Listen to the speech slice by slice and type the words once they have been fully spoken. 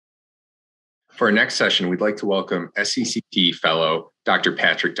For our next session, we'd like to welcome SCCT Fellow, Dr.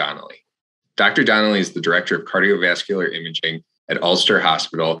 Patrick Donnelly. Dr. Donnelly is the Director of Cardiovascular Imaging at Ulster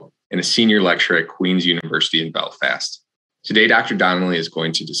Hospital and a Senior Lecturer at Queen's University in Belfast. Today, Dr. Donnelly is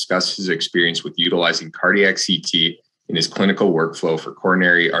going to discuss his experience with utilizing cardiac CT in his clinical workflow for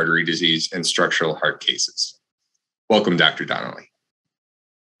coronary artery disease and structural heart cases. Welcome, Dr. Donnelly.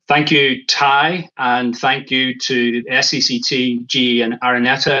 Thank you, Ty, and thank you to SCCT, G, and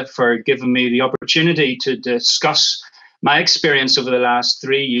Araneta for giving me the opportunity to discuss my experience over the last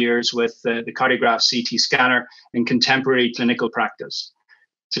 3 years with the cardiograph CT scanner in contemporary clinical practice.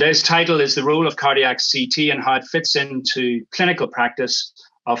 Today's title is The Role of Cardiac CT and How It Fits into Clinical Practice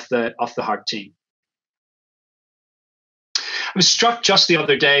of the Heart Team. I was struck just the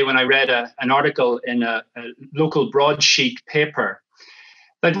other day when I read an article in a local broadsheet paper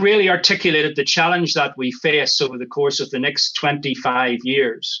that really articulated the challenge that we face over the course of the next 25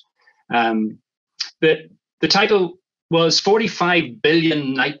 years. The title was 45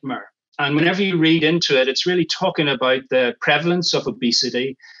 Billion Nightmare. And whenever you read into it, it's really talking about the prevalence of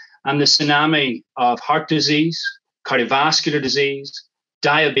obesity and the tsunami of heart disease, cardiovascular disease,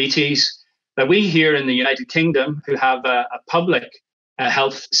 diabetes that we here in the United Kingdom, who have a public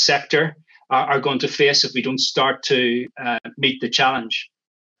health sector, are going to face if we don't start to meet the challenge.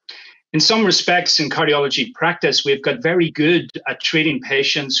 In some respects, in cardiology practice, we've got very good at treating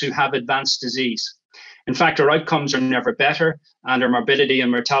patients who have advanced disease. In fact, our outcomes are never better, and our morbidity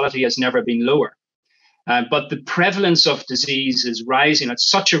and mortality has never been lower. But the prevalence of disease is rising at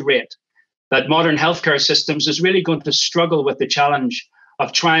such a rate that modern healthcare systems is really going to struggle with the challenge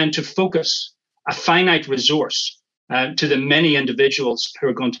of trying to focus a finite resource to the many individuals who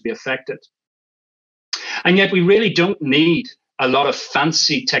are going to be affected. And yet we really don't need a lot of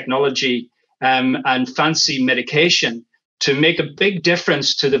fancy technology and fancy medication to make a big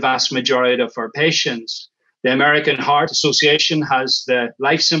difference to the vast majority of our patients. The American Heart Association has the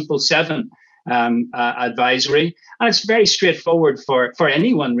Life Simple 7 advisory, and it's very straightforward for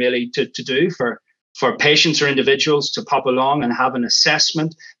anyone really to do, for patients or individuals to pop along and have an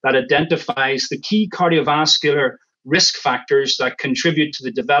assessment that identifies the key cardiovascular risk factors that contribute to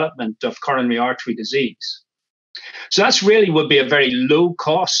the development of coronary artery disease. So that's really would be a very low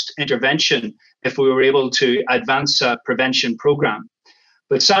cost intervention if we were able to advance a prevention program.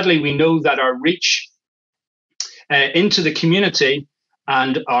 But sadly, we know that our reach into the community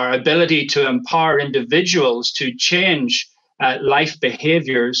and our ability to empower individuals to change life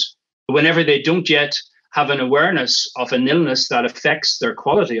behaviors whenever they don't yet have an awareness of an illness that affects their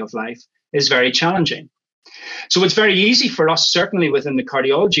quality of life is very challenging. So it's very easy for us, certainly within the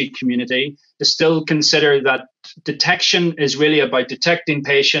cardiology community, to still consider that detection is really about detecting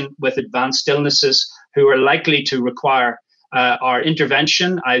patients with advanced illnesses who are likely to require our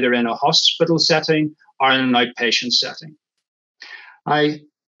intervention either in a hospital setting or in an outpatient setting. I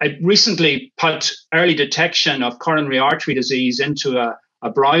recently put early detection of coronary artery disease into a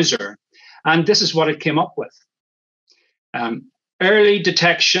browser, and this is what it came up with. Early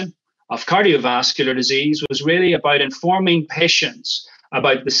detection of cardiovascular disease was really about informing patients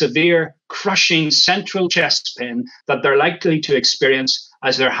about the severe crushing central chest pain that they're likely to experience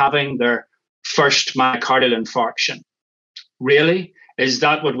as they're having their first myocardial infarction. Really? Is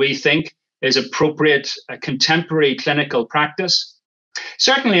that what we think is appropriate contemporary clinical practice?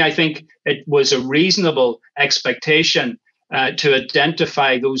 Certainly, I think it was a reasonable expectation to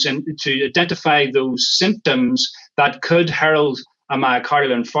identify those symptoms that could herald a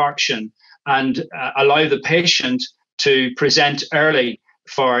myocardial infarction and allow the patient to present early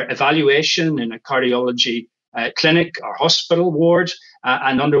for evaluation in a cardiology clinic or hospital ward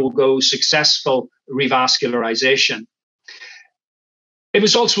and undergo successful revascularization. It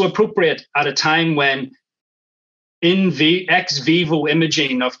was also appropriate at a time when ex vivo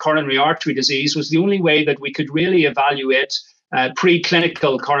imaging of coronary artery disease was the only way that we could really evaluate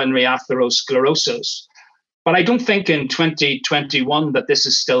preclinical coronary atherosclerosis. But I don't think in 2021 that this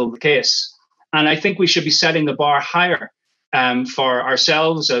is still the case. And I think we should be setting the bar higher for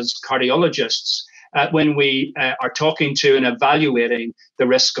ourselves as cardiologists when we are talking to and evaluating the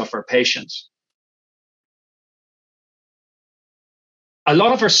risk of our patients. A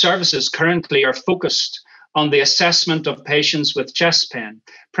lot of our services currently are focused on the assessment of patients with chest pain,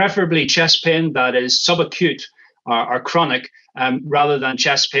 preferably chest pain that is subacute or chronic, rather than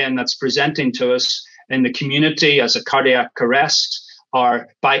chest pain that's presenting to us in the community as a cardiac arrest or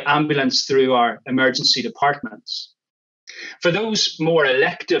by ambulance through our emergency departments. For those more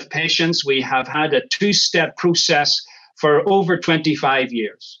elective patients, we have had a two-step process for over 25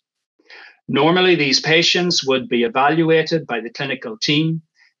 years. Normally, these patients would be evaluated by the clinical team.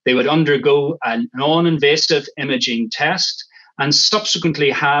 They would undergo a non-invasive imaging test and subsequently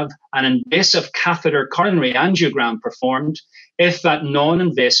have an invasive catheter coronary angiogram performed if that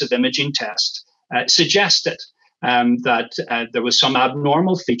non-invasive imaging test suggested that there was some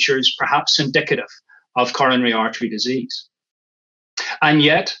abnormal features, perhaps indicative of coronary artery disease. And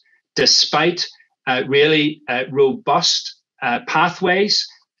yet, despite really robust pathways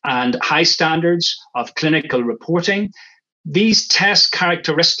and high standards of clinical reporting, these test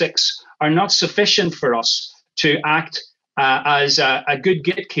characteristics are not sufficient for us to act as a good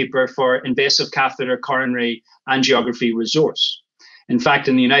gatekeeper for invasive catheter coronary angiography resource. In fact,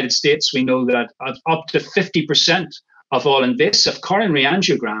 in the United States, we know that up to 50% of all invasive coronary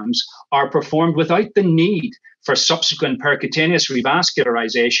angiograms are performed without the need for subsequent percutaneous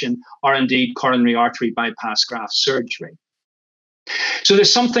revascularization or indeed coronary artery bypass graft surgery. So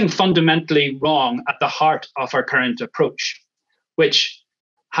there's something fundamentally wrong at the heart of our current approach, which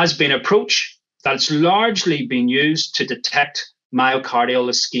has been an approach that's largely been used to detect myocardial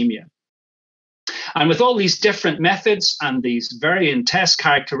ischemia. And with all these different methods and these varying test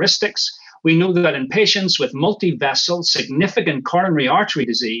characteristics, we know that in patients with multi-vessel significant coronary artery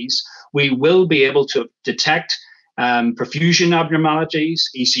disease, we will be able to detect perfusion abnormalities,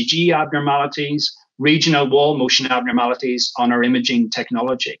 ECG abnormalities, regional wall motion abnormalities on our imaging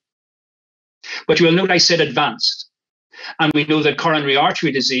technology. But you will note I said advanced. And we know that coronary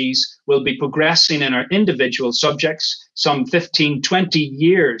artery disease will be progressing in our individual subjects some 15, 20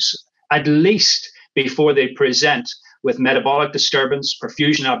 years at least before they present with metabolic disturbance,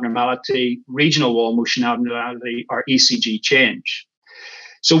 perfusion abnormality, regional wall motion abnormality, or ECG change.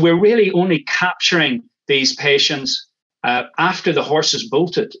 So we're really only capturing these patients after the horse has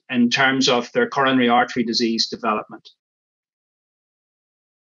bolted in terms of their coronary artery disease development.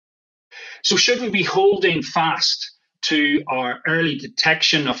 So should we be holding fast to our early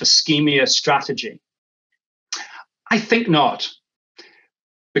detection of ischemia strategy? I think not.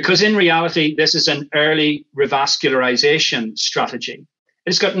 Because in reality, this is an early revascularization strategy.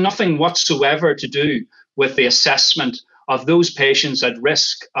 It's got nothing whatsoever to do with the assessment of those patients at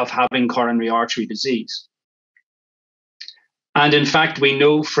risk of having coronary artery disease. And in fact, we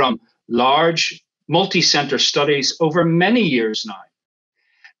know from large multi-center studies over many years now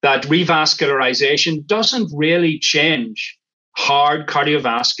that revascularization doesn't really change hard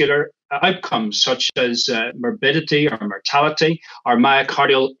cardiovascular outcomes such as morbidity or mortality or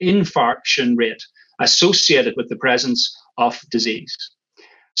myocardial infarction rate associated with the presence of disease.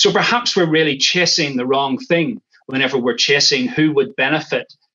 So perhaps we're really chasing the wrong thing whenever we're chasing who would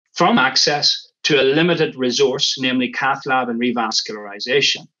benefit from access to a limited resource, namely cath lab and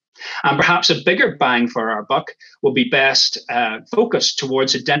revascularization. And perhaps a bigger bang for our buck will be best focused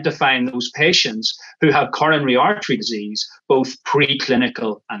towards identifying those patients who have coronary artery disease, both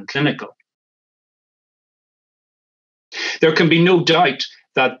preclinical and clinical. There can be no doubt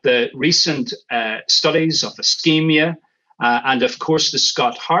that the recent studies of ischemia and of course the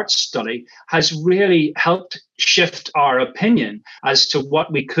Scott Hart study has really helped shift our opinion as to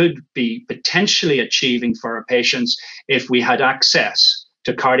what we could be potentially achieving for our patients if we had access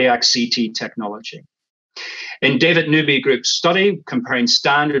to cardiac CT technology. In David Newby Group's study, comparing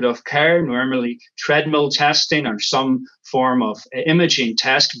standard of care, normally treadmill testing or some form of imaging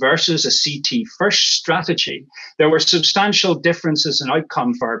test versus a CT first strategy, there were substantial differences in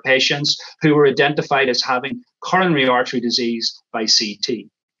outcome for our patients who were identified as having coronary artery disease by CT.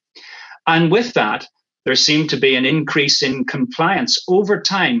 And with that, there seemed to be an increase in compliance over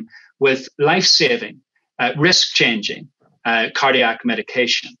time with life-saving, risk-changing cardiac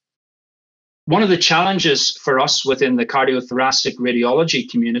medication. One of the challenges for us within the cardiothoracic radiology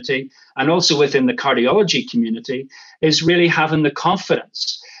community and also within the cardiology community is really having the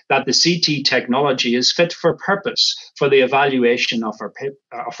confidence that the CT technology is fit for purpose for the evaluation of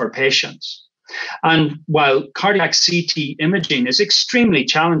our patients. And while cardiac CT imaging is extremely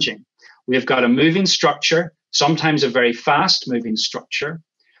challenging, we've got a moving structure, sometimes a very fast moving structure.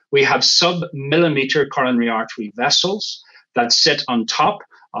 We have sub-millimeter coronary artery vessels that sit on top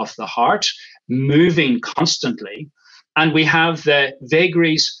of the heart, moving constantly. And we have the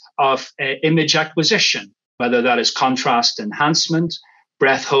vagaries of image acquisition, whether that is contrast enhancement,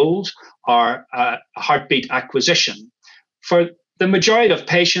 breath hold, or heartbeat acquisition. For the majority of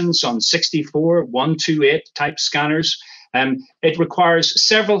patients on 64, 128 type scanners, it requires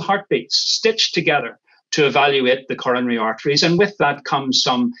several heartbeats stitched together to evaluate the coronary arteries. And with that comes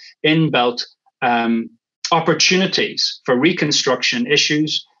some inbuilt opportunities for reconstruction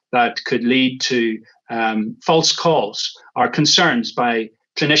issues that could lead to false calls or concerns by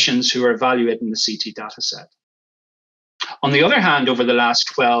clinicians who are evaluating the CT dataset. On the other hand, over the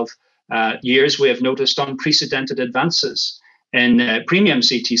last 12 years, we have noticed unprecedented advances in premium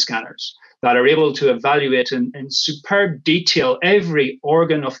CT scanners that are able to evaluate in superb detail every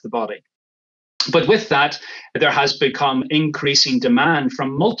organ of the body. But with that, there has become increasing demand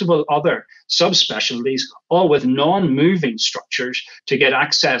from multiple other subspecialties, all with non-moving structures, to get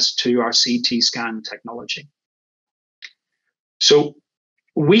access to our CT scan technology. So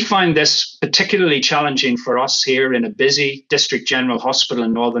we find this particularly challenging for us here in a busy District General Hospital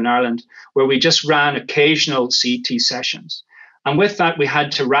in Northern Ireland, where we just ran occasional CT sessions. And with that, we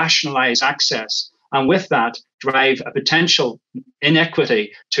had to rationalize access, and with that, drive a potential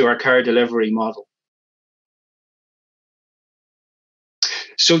inequity to our care delivery model.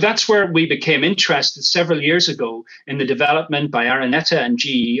 So that's where we became interested several years ago in the development by Araneta and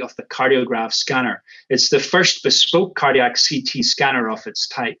GE of the Cardiograph scanner. It's the first bespoke cardiac CT scanner of its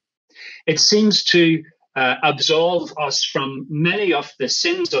type. It seems to absolve us from many of the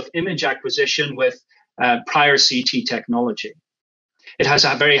sins of image acquisition with prior CT technology. It has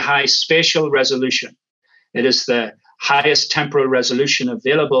a very high spatial resolution. It is the highest temporal resolution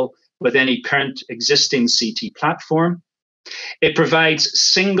available with any current existing CT platform. It provides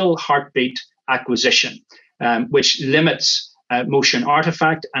single heartbeat acquisition, which limits motion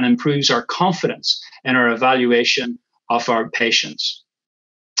artifact and improves our confidence in our evaluation of our patients.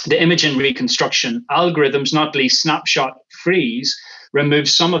 The image and reconstruction algorithms, not least snapshot freeze, remove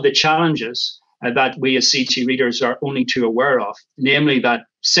some of the challenges that we as CT readers are only too aware of, namely that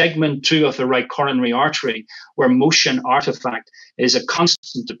segment 2 of the right coronary artery, where motion artifact is a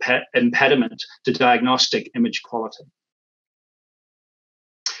constant impediment to diagnostic image quality.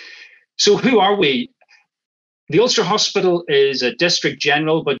 So who are we? The Ulster Hospital is a district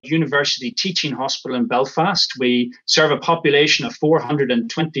general but university teaching hospital in Belfast. We serve a population of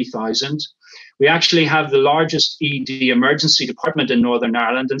 420,000. We actually have the largest ED emergency department in Northern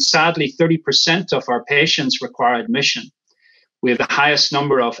Ireland, and sadly 30% of our patients require admission. We have the highest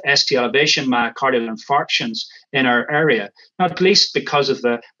number of ST elevation myocardial infarctions in our area, not least because of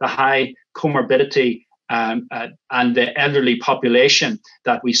the high comorbidity and the elderly population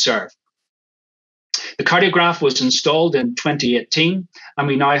that we serve. The Cardiograph was installed in 2018, and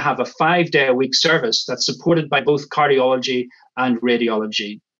we now have a 5-day-a-week service that's supported by both cardiology and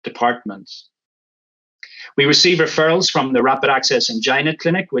radiology departments. We receive referrals from the Rapid Access Angina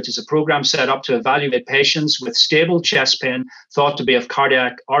Clinic, which is a program set up to evaluate patients with stable chest pain thought to be of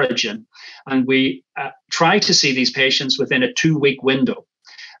cardiac origin. And we try to see these patients within a 2-week window.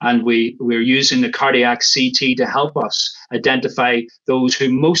 And we're using the cardiac CT to help us identify those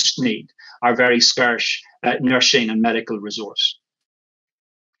who most need our very scarce nursing and medical resource.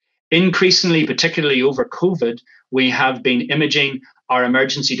 Increasingly, particularly over COVID, we have been imaging our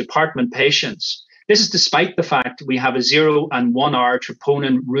emergency department patients. This is despite the fact we have a 0 and 1 hour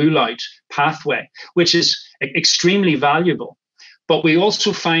troponin rule-out pathway, which is extremely valuable. But we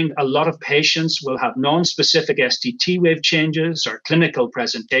also find a lot of patients will have non-specific STT wave changes or clinical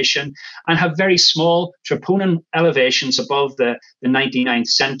presentation and have very small troponin elevations above the 99th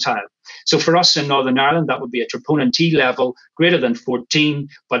centile. So for us in Northern Ireland, that would be a troponin T level greater than 14,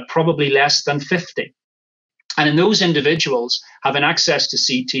 but probably less than 50. And in those individuals, having access to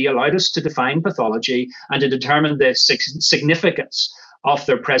CT allowed us to define pathology and to determine the significance of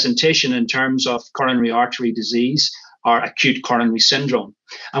their presentation in terms of coronary artery disease or acute coronary syndrome.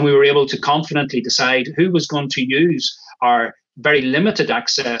 And we were able to confidently decide who was going to use our very limited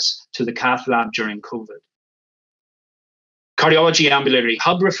access to the cath lab during COVID. Cardiology ambulatory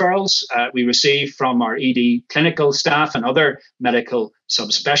hub referrals we receive from our ED clinical staff and other medical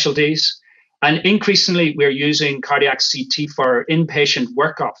subspecialties. And increasingly, we're using cardiac CT for inpatient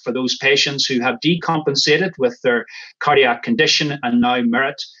workup for those patients who have decompensated with their cardiac condition and now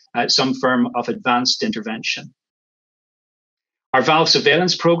merit some form of advanced intervention. Our valve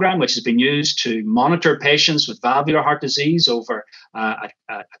surveillance program, which has been used to monitor patients with valvular heart disease over a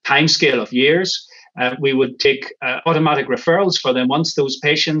timescale of years, we would take automatic referrals for them once those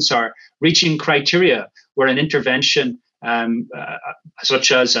patients are reaching criteria where an intervention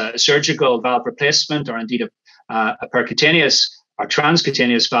such as a surgical valve replacement or indeed a percutaneous or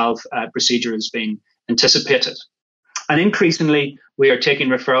transcutaneous valve procedure is being anticipated. And increasingly, we are taking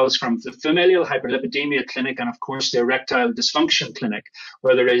referrals from the familial hyperlipidemia clinic and, of course, the erectile dysfunction clinic,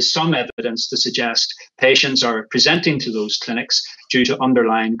 where there is some evidence to suggest patients are presenting to those clinics due to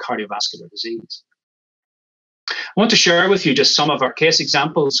underlying cardiovascular disease. I want to share with you just some of our case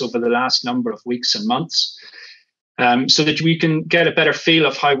examples over the last number of weeks and months, so that we can get a better feel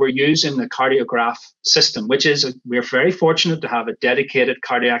of how we're using the Cardiograph system, which is, we're very fortunate to have a dedicated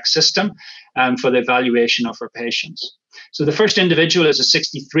cardiac system for the evaluation of our patients. So the first individual is a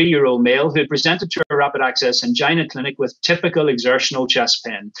 63-year-old male who presented to a rapid access angina clinic with typical exertional chest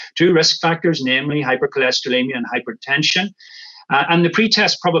pain. Two risk factors, namely hypercholesterolemia and hypertension. And the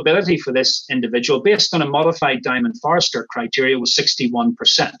pretest probability for this individual, based on a modified Diamond-Forrester criteria, was 61%.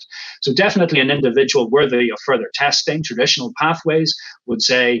 So definitely an individual worthy of further testing. Traditional pathways would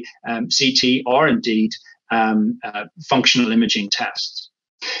say CT or indeed functional imaging tests.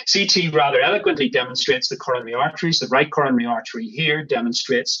 CT rather eloquently demonstrates the coronary arteries. The right coronary artery here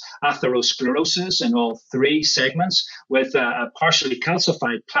demonstrates atherosclerosis in all three segments, with a partially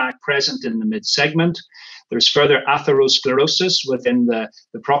calcified plaque present in the mid-segment. There's further atherosclerosis within the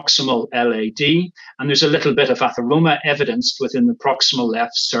proximal LAD, and there's a little bit of atheroma evidenced within the proximal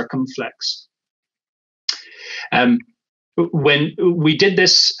left circumflex. When we did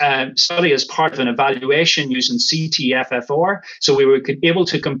this study as part of an evaluation using CT-FFR, so we were able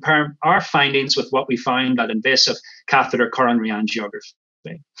to compare our findings with what we found at invasive catheter coronary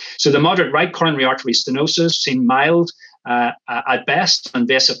angiography. So the moderate right coronary artery stenosis seemed mild at best.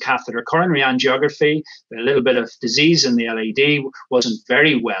 Invasive catheter coronary angiography, a little bit of disease in the LAD wasn't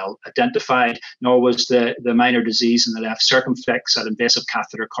very well identified, nor was the minor disease in the left circumflex at invasive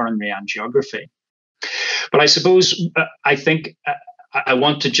catheter coronary angiography. But I suppose I think I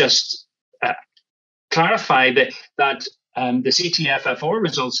want to just clarify that the CT-FFR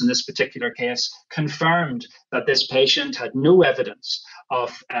results in this particular case confirmed that this patient had no evidence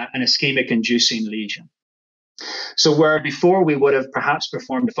of an ischemic inducing lesion. So where before we would have perhaps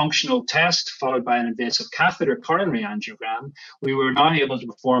performed a functional test followed by an invasive catheter coronary angiogram, we were now able to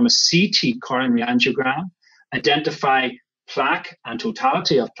perform a CT coronary angiogram, identify plaque and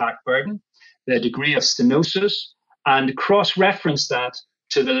totality of plaque burden, the degree of stenosis, and cross-reference that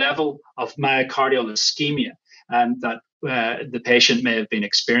to the level of myocardial ischemia that the patient may have been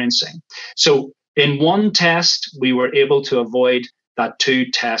experiencing. So in one test, we were able to avoid that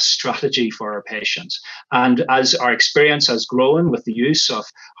two-test strategy for our patients. And as our experience has grown with the use of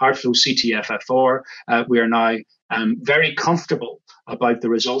HeartFlow CT-FFR, we are now very comfortable about the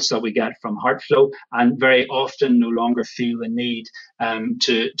results that we get from HeartFlow, and very often no longer feel the need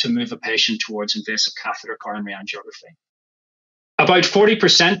to move a patient towards invasive catheter coronary angiography. About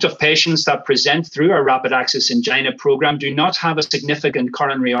 40% of patients that present through our rapid access angina program do not have a significant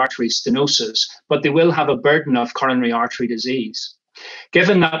coronary artery stenosis, but they will have a burden of coronary artery disease.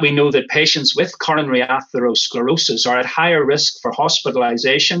 Given that we know that patients with coronary atherosclerosis are at higher risk for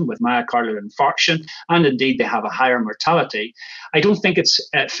hospitalization with myocardial infarction, and indeed they have a higher mortality, I don't think it's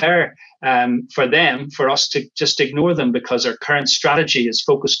fair for us to just ignore them because our current strategy is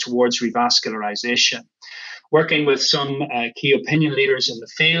focused towards revascularization. Working with some key opinion leaders in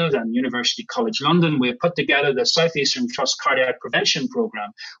the field and University College London, we have put together the Southeastern Trust Cardiac Prevention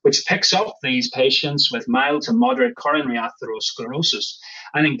Programme, which picks up these patients with mild to moderate coronary atherosclerosis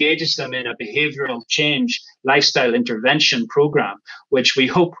and engages them in a behavioural change lifestyle intervention programme, which we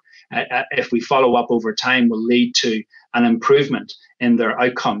hope, if we follow up over time, will lead to an improvement in their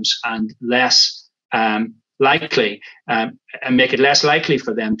outcomes and less likely, and make it less likely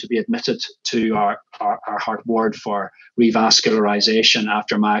for them to be admitted to our heart ward for revascularization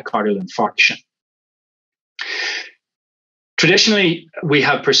after myocardial infarction. Traditionally, we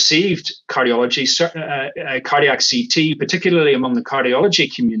have perceived cardiology, cardiac CT, particularly among the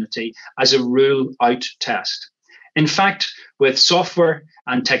cardiology community, as a rule-out test. In fact, with software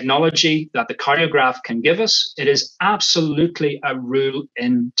and technology that the cardiograph can give us, it is absolutely a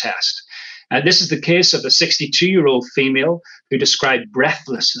rule-in test. This is the case of a 62-year-old female who described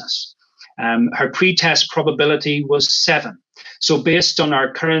breathlessness. Her pretest probability was 7. So based on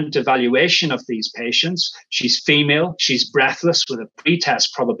our current evaluation of these patients, she's female, she's breathless with a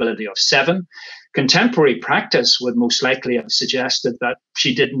pretest probability of 7. Contemporary practice would most likely have suggested that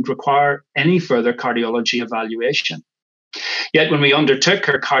she didn't require any further cardiology evaluation. Yet when we undertook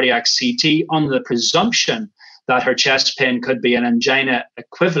her cardiac CT on the presumption that her chest pain could be an angina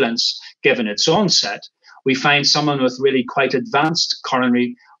equivalence given its onset, we find someone with really quite advanced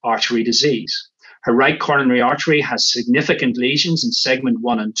coronary artery disease. Her right coronary artery has significant lesions in segment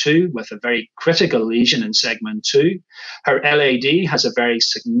 1 and 2, with a very critical lesion in segment 2. Her LAD has a very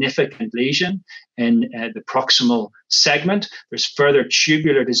significant lesion in the proximal segment. There's further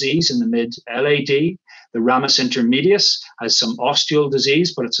tubular disease in the mid-LAD. The ramus intermedius has some osteal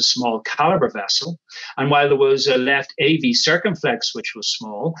disease, but it's a small caliber vessel. And while there was a left AV circumflex, which was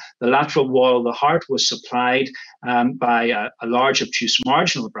small, the lateral wall of the heart was supplied by a large obtuse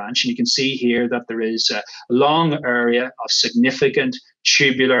marginal branch. And you can see here that there is a long area of significant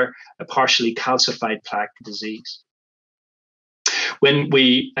tubular, partially calcified plaque disease. When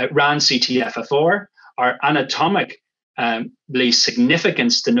we ran CT-FFR, our anatomic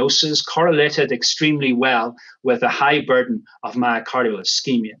significant stenosis correlated extremely well with a high burden of myocardial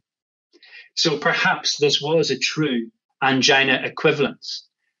ischemia. So perhaps this was a true angina equivalence.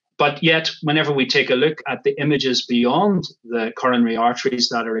 But yet, whenever we take a look at the images beyond the coronary arteries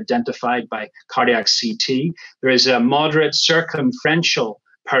that are identified by cardiac CT, there is a moderate circumferential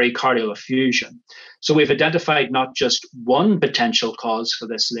pericardial effusion. So we've identified not just one potential cause for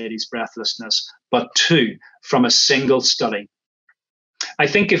this lady's breathlessness, but two from a single study. I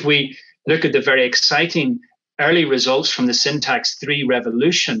think if we look at the very exciting early results from the Syntax 3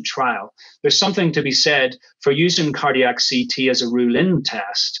 Revolution trial, there's something to be said for using cardiac CT as a rule-in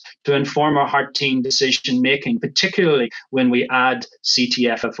test to inform our heart team decision-making, particularly when we add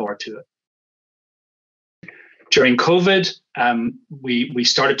CT-FFR to it. During COVID, we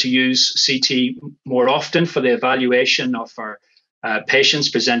started to use CT more often for the evaluation of our patients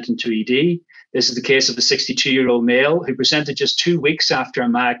presenting to ED. This is the case of a 62-year-old male who presented just 2 weeks after a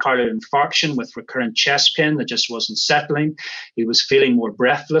myocardial infarction with recurrent chest pain that just wasn't settling. He was feeling more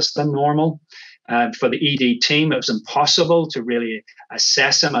breathless than normal. For the ED team, it was impossible to really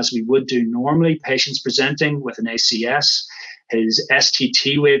assess him as we would do normally, patients presenting with an ACS. His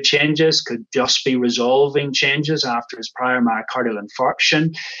STT wave changes could just be resolving changes after his prior myocardial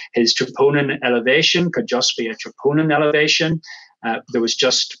infarction. His troponin elevation could just be a troponin elevation. There was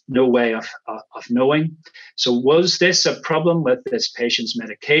just no way of knowing. So was this a problem with this patient's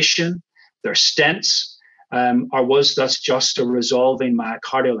medication, their stents, or was this just a resolving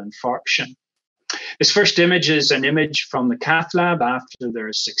myocardial infarction? This first image is an image from the cath lab after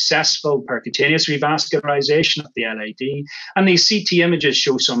their successful percutaneous revascularization of the LAD. And these CT images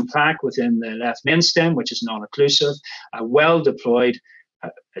show some plaque within the left mainstem, which is non-occlusive, a well-deployed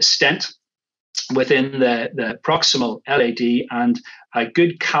stent within the proximal LAD, and a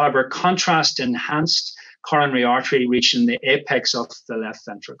good caliber contrast-enhanced coronary artery reaching the apex of the left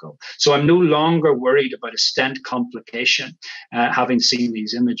ventricle. So I'm no longer worried about a stent complication, having seen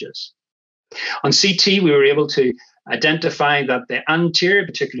these images. On CT, we were able to identify that the anterior,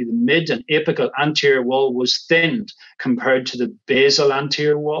 particularly the mid and apical anterior wall, was thinned compared to the basal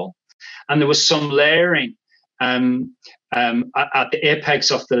anterior wall. And there was some layering at the apex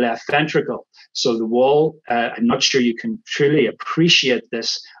of the left ventricle. So the wall, I'm not sure you can truly appreciate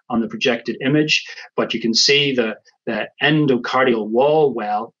this on the projected image, but you can see the endocardial wall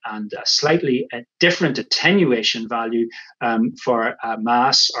well and a slightly different attenuation value for a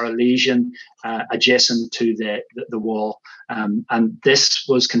mass or a lesion adjacent to the wall. And this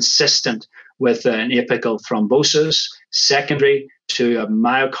was consistent with an apical thrombosis secondary to a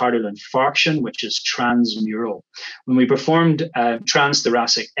myocardial infarction, which is transmural. When we performed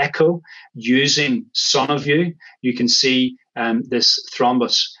transthoracic echo using SonoView, you can see this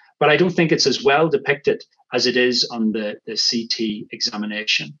thrombus, but I don't think it's as well depicted as it is on the CT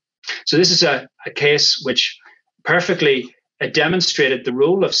examination. So this is a case which perfectly demonstrated the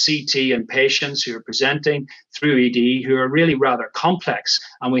role of CT in patients who are presenting through ED who are really rather complex,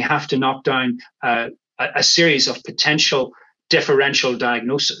 and we have to knock down a series of potential differential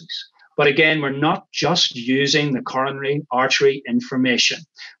diagnoses. But again, we're not just using the coronary artery information.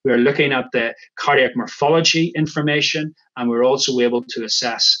 We're looking at the cardiac morphology information, and we're also able to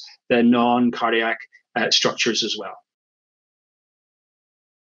assess the non-cardiac structures as well.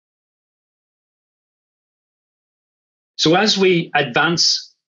 So as we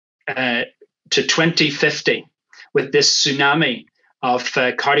advance to 2050 with this tsunami of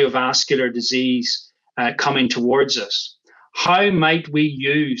cardiovascular disease coming towards us, how might we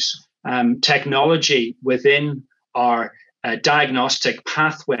use technology within our diagnostic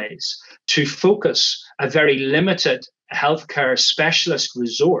pathways to focus a very limited healthcare specialist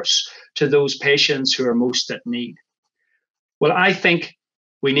resource to those patients who are most at need? Well, I think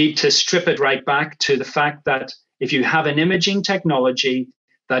we need to strip it right back to the fact that if you have an imaging technology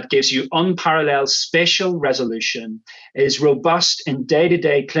that gives you unparalleled spatial resolution, is robust in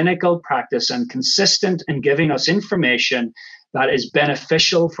day-to-day clinical practice and consistent in giving us information that is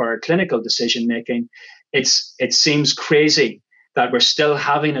beneficial for our clinical decision-making, it seems crazy that we're still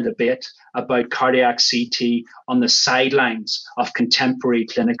having a debate about cardiac CT on the sidelines of contemporary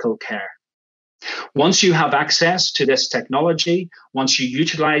clinical care. Once you have access to this technology, once you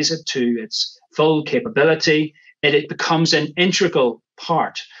utilize it to its full capability, it becomes an integral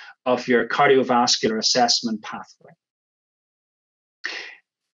part of your cardiovascular assessment pathway.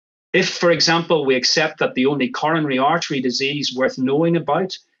 If, for example, we accept that the only coronary artery disease worth knowing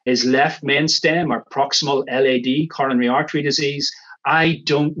about is left mainstem or proximal LAD coronary artery disease, I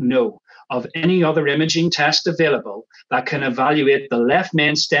don't know of any other imaging test available that can evaluate the left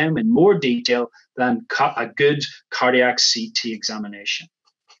mainstem in more detail than a good cardiac CT examination.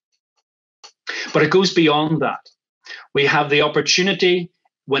 But it goes beyond that. We have the opportunity,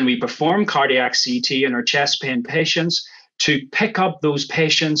 when we perform cardiac CT in our chest pain patients, to pick up those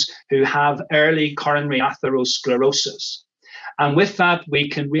patients who have early coronary atherosclerosis. And with that, we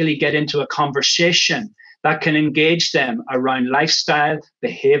can really get into a conversation that can engage them around lifestyle,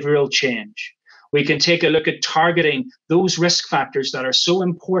 behavioral change. We can take a look at targeting those risk factors that are so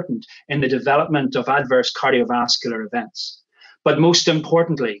important in the development of adverse cardiovascular events. But most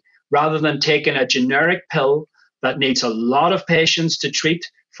importantly, rather than taking a generic pill that needs a lot of patients to treat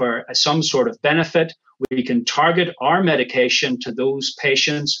for some sort of benefit, we can target our medication to those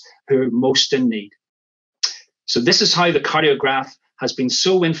patients who are most in need. So this is how the cardiograph has been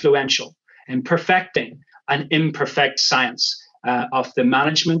so influential in perfecting an imperfect science of the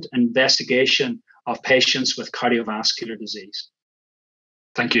management and investigation of patients with cardiovascular disease.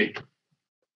 Thank you.